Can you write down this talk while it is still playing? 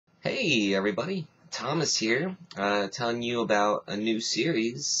Hey everybody, Thomas here, telling you about a new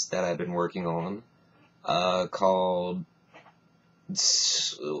series that I've been working on, called,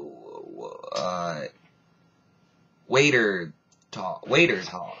 Waiter Talk,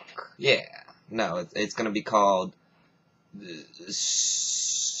 yeah, no, it's gonna be called,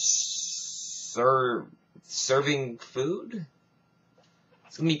 Serving Food?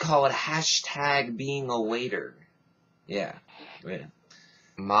 It's gonna be called hashtag being a waiter, yeah.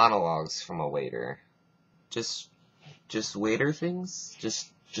 Monologues from a waiter. Just waiter things? Just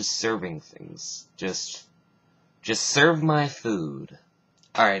serving things. Just serve my food.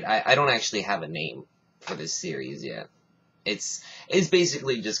 Alright, I don't actually have a name for this series yet. It's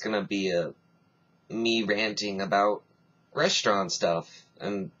basically just gonna be me ranting about restaurant stuff,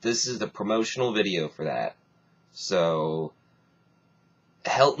 and this is the promotional video for that. So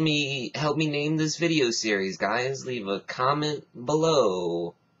help me name this video series, guys. Leave a comment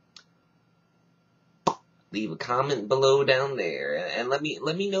below. Leave a comment below down there, and let me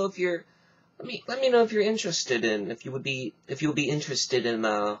know if you're let me know if you're interested in if you would be interested in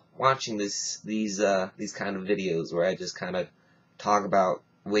watching these kind of videos where I just kind of talk about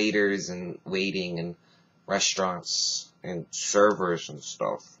waiters and waiting and restaurants and servers and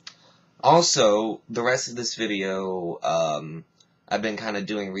stuff. Also, the rest of this video, I've been kind of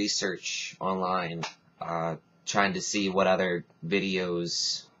doing research online, trying to see what other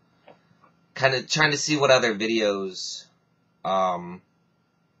videos. Trying to see what other videos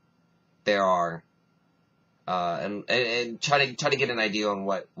there are, and try to get an idea on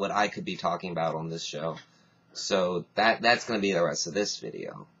what I could be talking about on this show. So that's gonna be the rest of this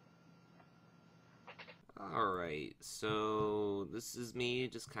video. Alright, so this is me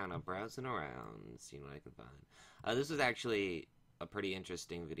just kind of browsing around, seeing what I can find. This was actually a pretty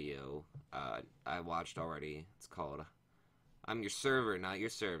interesting video I watched already. It's called I'm Your Server, Not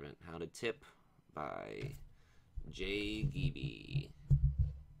Your Servant. How to Tip by Jay Geeby.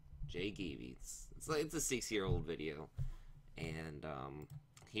 Jay Geeby. It's a 6-year-old video, and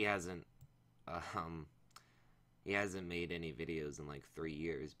he hasn't made any videos in like 3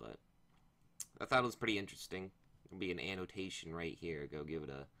 years, but I thought it was pretty interesting. There'll be an annotation right here. Go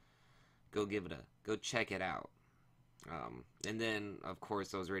check it out. And then of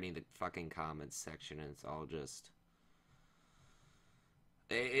course I was reading the fucking comments section, and it's all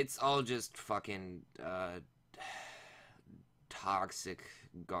just fucking toxic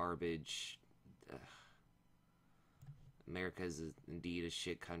garbage. America is indeed a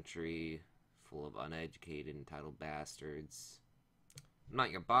shit country, full of uneducated, entitled bastards. I'm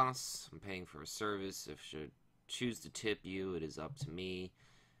not your boss. I'm paying for a service. If I should choose to tip you, it is up to me.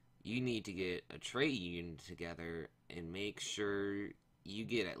 You need to get a trade union together and make sure you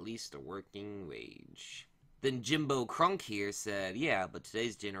get at least a working wage. Then Jimbo Crunk here said, yeah, but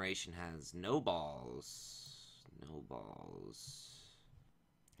today's generation has no balls. No balls.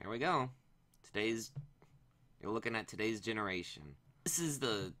 Here we go. You're looking at today's generation. This is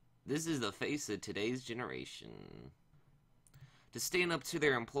the face of today's generation. To stand up to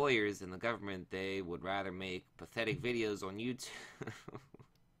their employers and the government, they would rather make pathetic videos on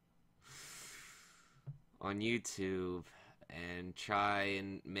YouTube and try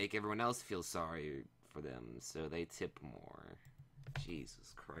and make everyone else feel sorry for them, so they tip more.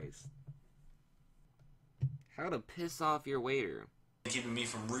 Jesus Christ. How to piss off your waiter. Keeping me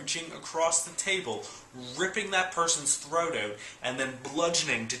from reaching across the table, ripping that person's throat out, and then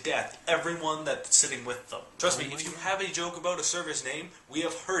bludgeoning to death everyone that's sitting with them. Trust me, if you have a joke about a server's name, we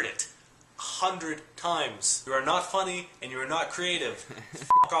have heard it 100 times. You are not funny, and you are not creative.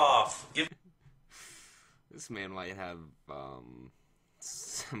 Fuck off. This man might have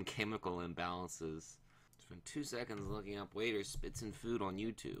some chemical imbalances. Spend 2 seconds looking up waiter spits in food on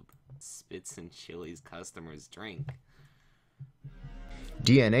YouTube. Spits in Chili's customers' drink.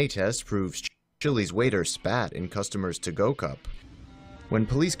 DNA test proves Chili's waiter spat in customer's to-go cup. When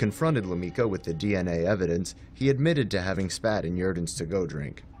police confronted Lamika with the DNA evidence, he admitted to having spat in Yurden's to-go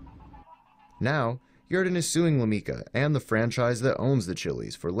drink. Now, Yurden is suing Lamika and the franchise that owns the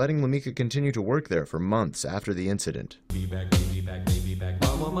Chili's for letting Lamika continue to work there for months after the incident.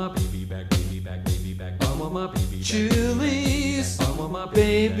 Chili's,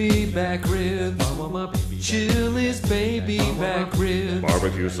 baby back ribs. Chili's, baby back ribs.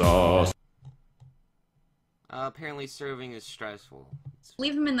 Barbecue sauce. Apparently serving is stressful.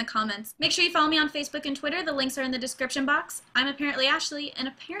 Leave them in the comments. Make sure you follow me on Facebook and Twitter. The links are in the description box. I'm apparently Ashley, and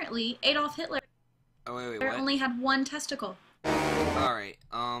apparently Adolf Hitler Wait, what? only had one testicle. Alright,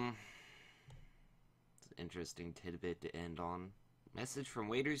 it's an interesting tidbit to end on. Message from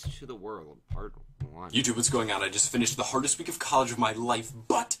Waiters to the World, Part 1. YouTube, what's going on? I just finished the hardest week of college of my life,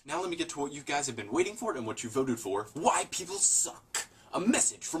 but now let me get to what you guys have been waiting for and what you voted for. Why people suck. A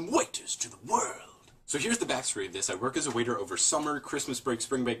message from Waiters to the World. So here's the backstory of this. I work as a waiter over summer, Christmas break,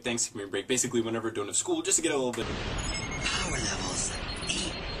 spring break, Thanksgiving break, basically whenever I don't have school, just to get a little bit of... Power levels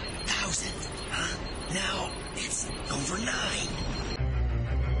 8,000. Huh? Now it's over 9.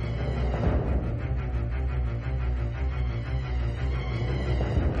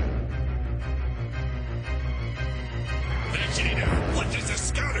 Vegeta, what does the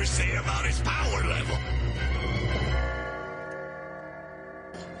scouter say about his power level?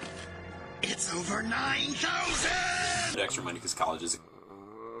 It's over 9,000! Extra money because college is...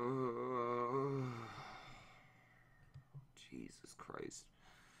 Jesus Christ.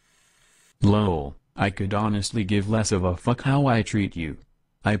 Lol, I could honestly give less of a fuck how I treat you.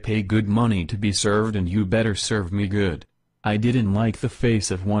 I pay good money to be served and you better serve me good. I didn't like the face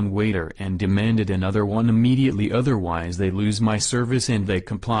of one waiter and demanded another one immediately, otherwise they lose my service, and they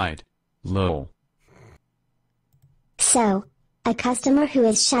complied. Lol. So, a customer who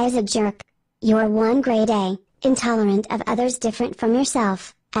is shy is a jerk. You're one grade A, intolerant of others different from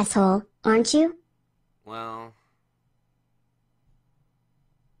yourself, asshole, aren't you? Well,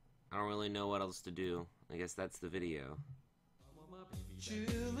 I don't really know what else to do. I guess that's the video.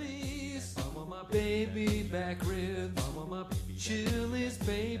 Chili's, I want my baby back ribs. I want my Chili's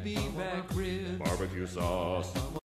baby back ribs. Barbecue sauce.